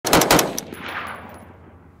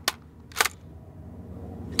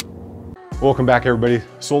Welcome back, everybody.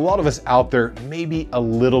 So a lot of us out there may be a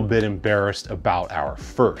little bit embarrassed about our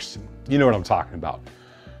first. You know what I'm talking about.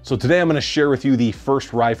 So today I'm going to share with you the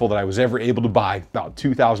first rifle that I was ever able to buy, about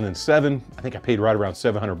 2007. I think I paid right around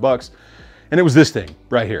 700 bucks. And it was this thing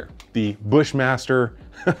right here, the Bushmaster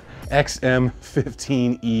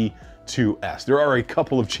XM15E2S. There are a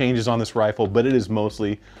couple of changes on this rifle, but it is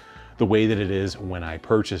mostly the way that it is when I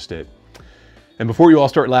purchased it. And before you all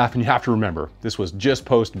start laughing, you have to remember, this was just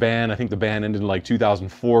post-ban. I think the ban ended in like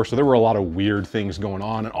 2004, so there were a lot of weird things going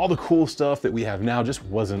on, and all the cool stuff that we have now just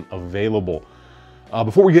wasn't available.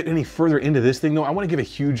 Before we get any further into this thing though, I want to give a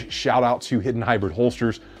huge shout out to Hidden Hybrid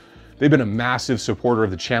Holsters. They've been a massive supporter of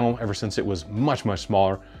the channel ever since it was much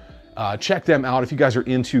smaller. Check them out if you guys are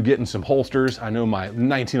into getting some holsters. I know my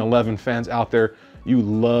 1911 fans out there, you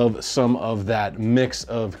love some of that mix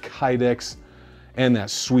of Kydex and that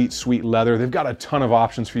sweet leather. They've got a ton of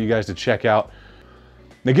options for you guys to check out.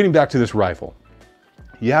 Now, getting back to this rifle,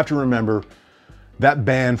 you have to remember that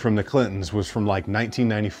ban from the Clintons was from like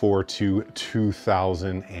 1994 to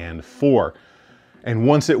 2004. And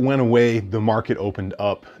once it went away, the market opened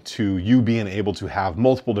up to you being able to have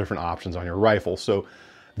multiple different options on your rifle. So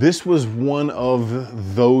this was one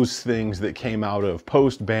of those things that came out of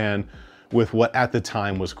post-ban with what at the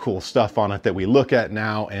time was cool stuff on it that we look at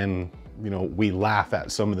now and you know, we laugh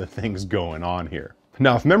at some of the things going on here.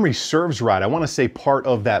 Now, if memory serves right, I want to say part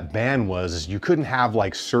of that ban was you couldn't have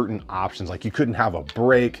like certain options. Like you couldn't have a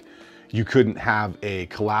brake, you couldn't have a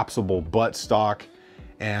collapsible buttstock,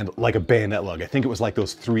 and like a bayonet lug. I think it was like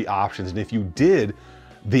those three options. And if you did,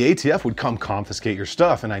 the ATF would come confiscate your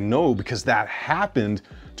stuff. And I know because that happened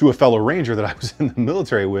to a fellow Ranger that I was in the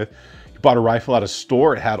military with. He bought a rifle at a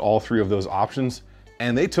store, it had all three of those options,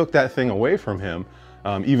 and they took that thing away from him.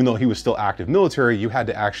 Even though he was still active military, you had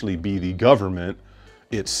to actually be the government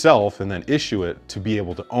itself and then issue it to be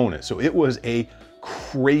able to own it. So it was a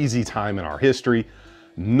crazy time in our history,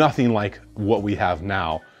 nothing like what we have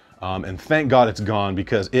now. And thank God it's gone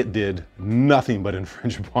because it did nothing but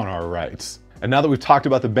infringe upon our rights. And now that we've talked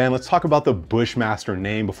about the ban, let's talk about the Bushmaster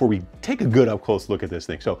name before we take a good up close look at this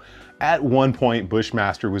thing. So at one point,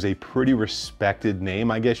 Bushmaster was a pretty respected name,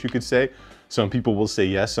 I guess you could say. Some people will say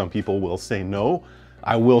yes, some people will say no.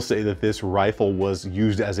 I will say that this rifle was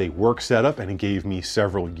used as a work setup and it gave me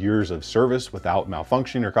several years of service without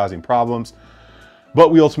malfunctioning or causing problems. But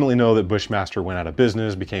we ultimately know that Bushmaster went out of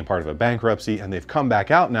business, became part of a bankruptcy, and they've come back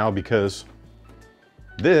out now because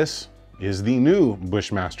this is the new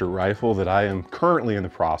Bushmaster rifle that I am currently in the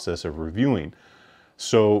process of reviewing.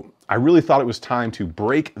 So I really thought it was time to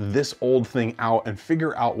break this old thing out and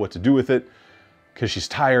figure out what to do with it because she's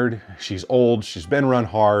tired, she's old, she's been run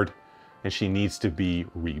hard, and she needs to be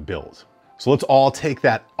rebuilt. So let's all take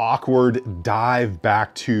that awkward dive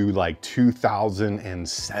back to like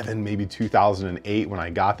 2007, maybe 2008 when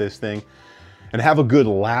I got this thing, and have a good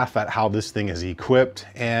laugh at how this thing is equipped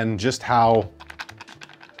and just how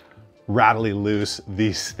rattly loose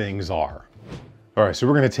these things are. All right, so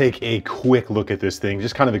we're gonna take a quick look at this thing,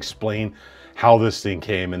 just kind of explain how this thing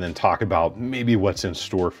came and then talk about maybe what's in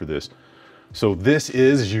store for this. So this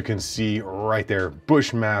is, as you can see right there,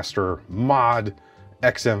 Bushmaster Mod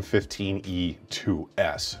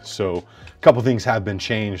XM15E2S. So a couple things have been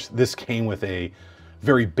changed. This came with a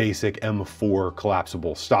very basic M4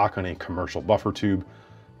 collapsible stock on a commercial buffer tube.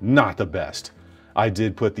 Not the best. I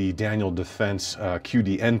did put the Daniel Defense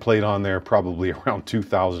QD end plate on there probably around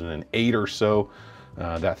 2008 or so.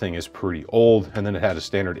 That thing is pretty old. And then it had a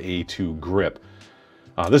standard A2 grip.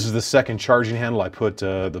 This is the second charging handle. I put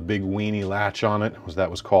the big weenie latch on it, as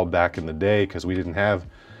that was called back in the day, because we didn't have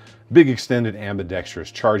big extended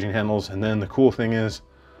ambidextrous charging handles. And then the cool thing is,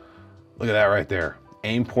 look at that right there,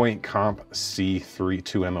 Aimpoint Comp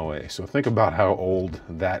C32 MOA. So think about how old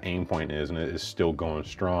that Aimpoint is, and it is still going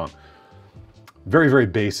strong. Very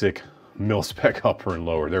basic mil-spec upper and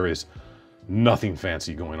lower. There is nothing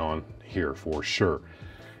fancy going on here for sure.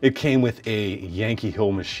 It came with a Yankee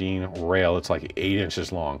Hill Machine rail. It's like 8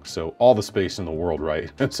 inches long, so all the space in the world,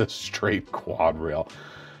 right? It's a straight quad rail.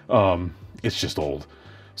 It's just old.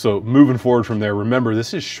 So moving forward from there, remember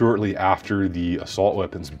this is shortly after the assault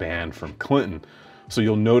weapons ban from Clinton. So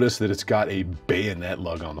you'll notice that it's got a bayonet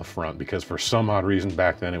lug on the front because for some odd reason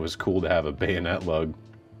back then it was cool to have a bayonet lug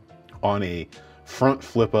on a front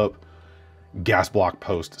flip up gas block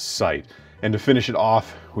post sight. And to finish it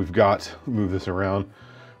off, we've got, move this around,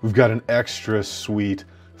 we've got an extra sweet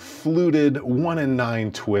fluted 1 in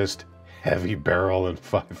 9 twist heavy barrel in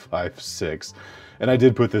 5.56. And I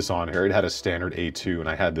did put this on here. It had a standard A2 and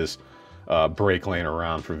I had this brake laying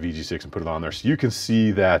around for VG6 and put it on there. So you can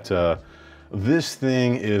see that This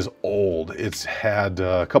thing is old. It's had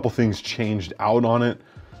a couple things changed out on it,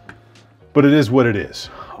 but it is what it is.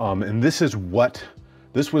 And this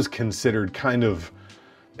was considered kind of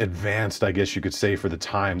advanced, I guess you could say, for the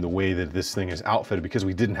time, the way that this thing is outfitted, because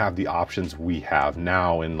we didn't have the options we have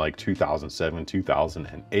now in like 2007,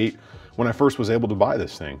 2008, when I first was able to buy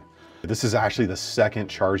this thing. This is actually the second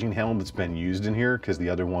charging helm that's been used in here, because the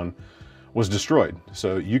other one was destroyed.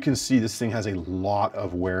 So you can see this thing has a lot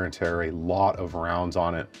of wear and tear, a lot of rounds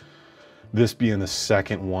on it. This being the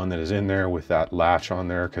second one that is in there with that latch on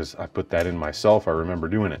there, because I put that in myself. I remember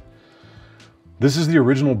doing it. This is the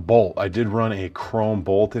original bolt. I did run a chrome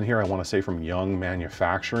bolt in here, I want to say from Young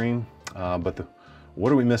Manufacturing, but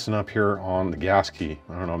what are we missing up here on the gas key?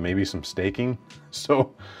 I don't know, maybe some staking.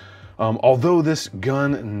 So although this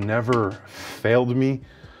gun never failed me,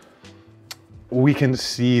 we can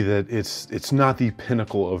see that it's not the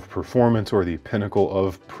pinnacle of performance or the pinnacle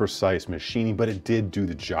of precise machining, but it did do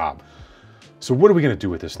the job. So what are we gonna do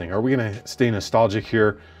with this thing? Are we gonna stay nostalgic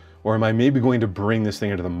here? Or am I maybe going to bring this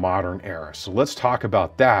thing into the modern era? So let's talk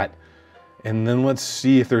about that. And then let's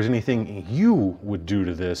see if there's anything you would do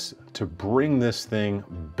to this to bring this thing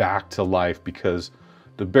back to life, because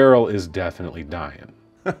the barrel is definitely dying.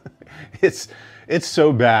 It's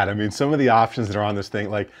so bad. I mean, some of the options that are on this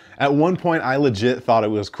thing, like at one point I legit thought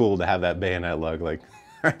it was cool to have that bayonet lug. Like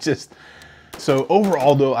so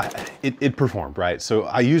overall though, it performed, right? So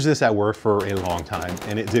I used this at work for a long time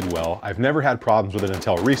and it did well. I've never had problems with it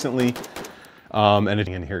until recently. And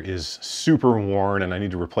anything in here is super worn and I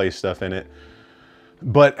need to replace stuff in it.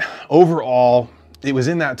 But overall, it was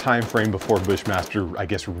in that time frame before Bushmaster, I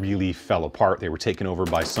guess, really fell apart. They were taken over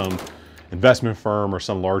by some investment firm or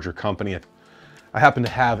some larger company. I happen to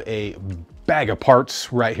have a bag of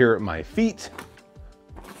parts right here at my feet.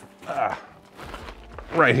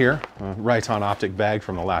 Right here, a Riton optic bag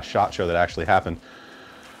from the last SHOT Show that actually happened,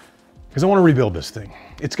 because I want to rebuild this thing.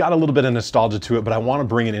 It's got a little bit of nostalgia to it, but I want to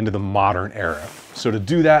bring it into the modern era. So to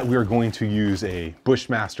do that, we are going to use a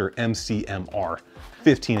Bushmaster MCMR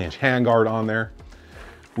 15-inch handguard on there.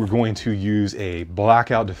 We're going to use a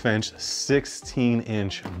Blackout Defense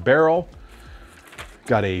 16-inch barrel.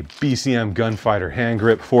 Got a BCM gunfighter hand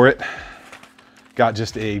grip for it. Got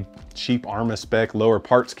just a cheap Arma spec lower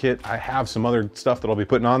parts kit. I have some other stuff that I'll be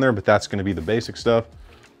putting on there, but that's going to be the basic stuff.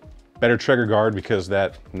 Better trigger guard because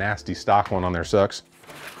that nasty stock one on there sucks.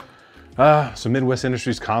 Some Midwest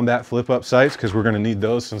Industries combat flip up sights, because we're going to need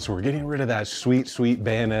those since we're getting rid of that sweet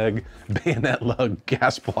bayonet lug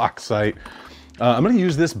gas block sight. I'm going to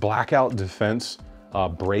use this Blackout Defense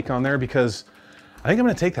brake on there, because I think I'm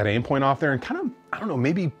going to take that aim point off there and kind of, I don't know,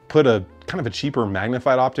 maybe put a kind of a cheaper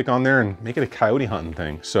magnified optic on there and make it a coyote hunting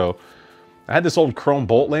thing. So I had this old chrome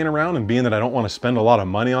bolt laying around, and being that I don't want to spend a lot of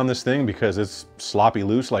money on this thing because it's sloppy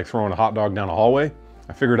loose like throwing a hot dog down a hallway,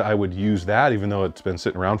 I figured I would use that even though it's been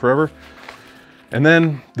sitting around forever. And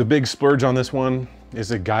then the big splurge on this one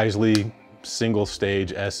is a Geisley single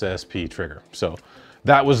stage SSP trigger. So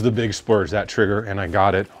that was the big splurge, that trigger, and I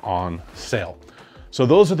got it on sale. So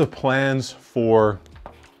those are the plans for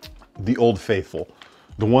the Old Faithful,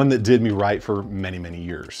 the one that did me right for many, many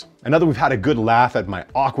years. And now that we've had a good laugh at my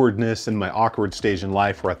awkwardness and my awkward stage in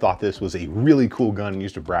life where I thought this was a really cool gun and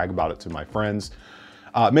used to brag about it to my friends,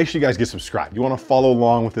 make sure you guys get subscribed. You want to follow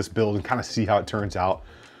along with this build and kind of see how it turns out.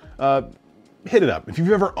 Hit it up. If you've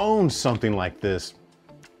ever owned something like this,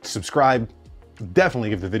 subscribe,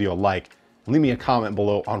 definitely give the video a like, and leave me a comment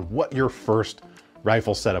below on what your first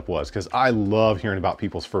rifle setup was, because I love hearing about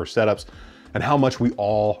people's first setups and how much we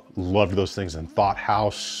all loved those things and thought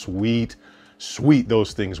how sweet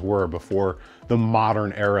those things were before the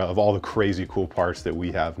modern era of all the crazy cool parts that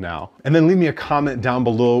we have now. And then leave me a comment down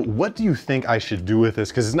below. What do you think I should do with this?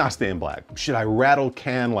 Because it's not staying black. Should I rattle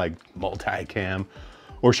can like multi-cam,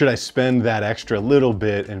 or should I spend that extra little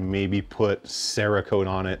bit and maybe put Cerakote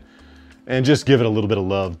on it and just give it a little bit of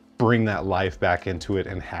love, bring that life back into it,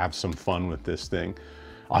 and have some fun with this thing?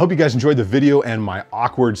 I hope you guys enjoyed the video and my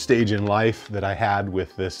awkward stage in life that I had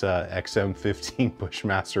with this XM15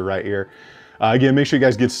 Bushmaster right here. Again, make sure you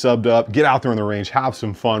guys get subbed up, get out there on the range, have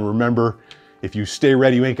some fun. Remember, if you stay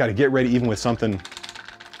ready, you ain't got to get ready even with something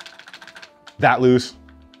that loose.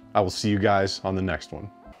 I will see you guys on the next one.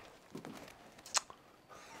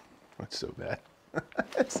 That's so bad.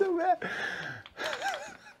 That's so bad.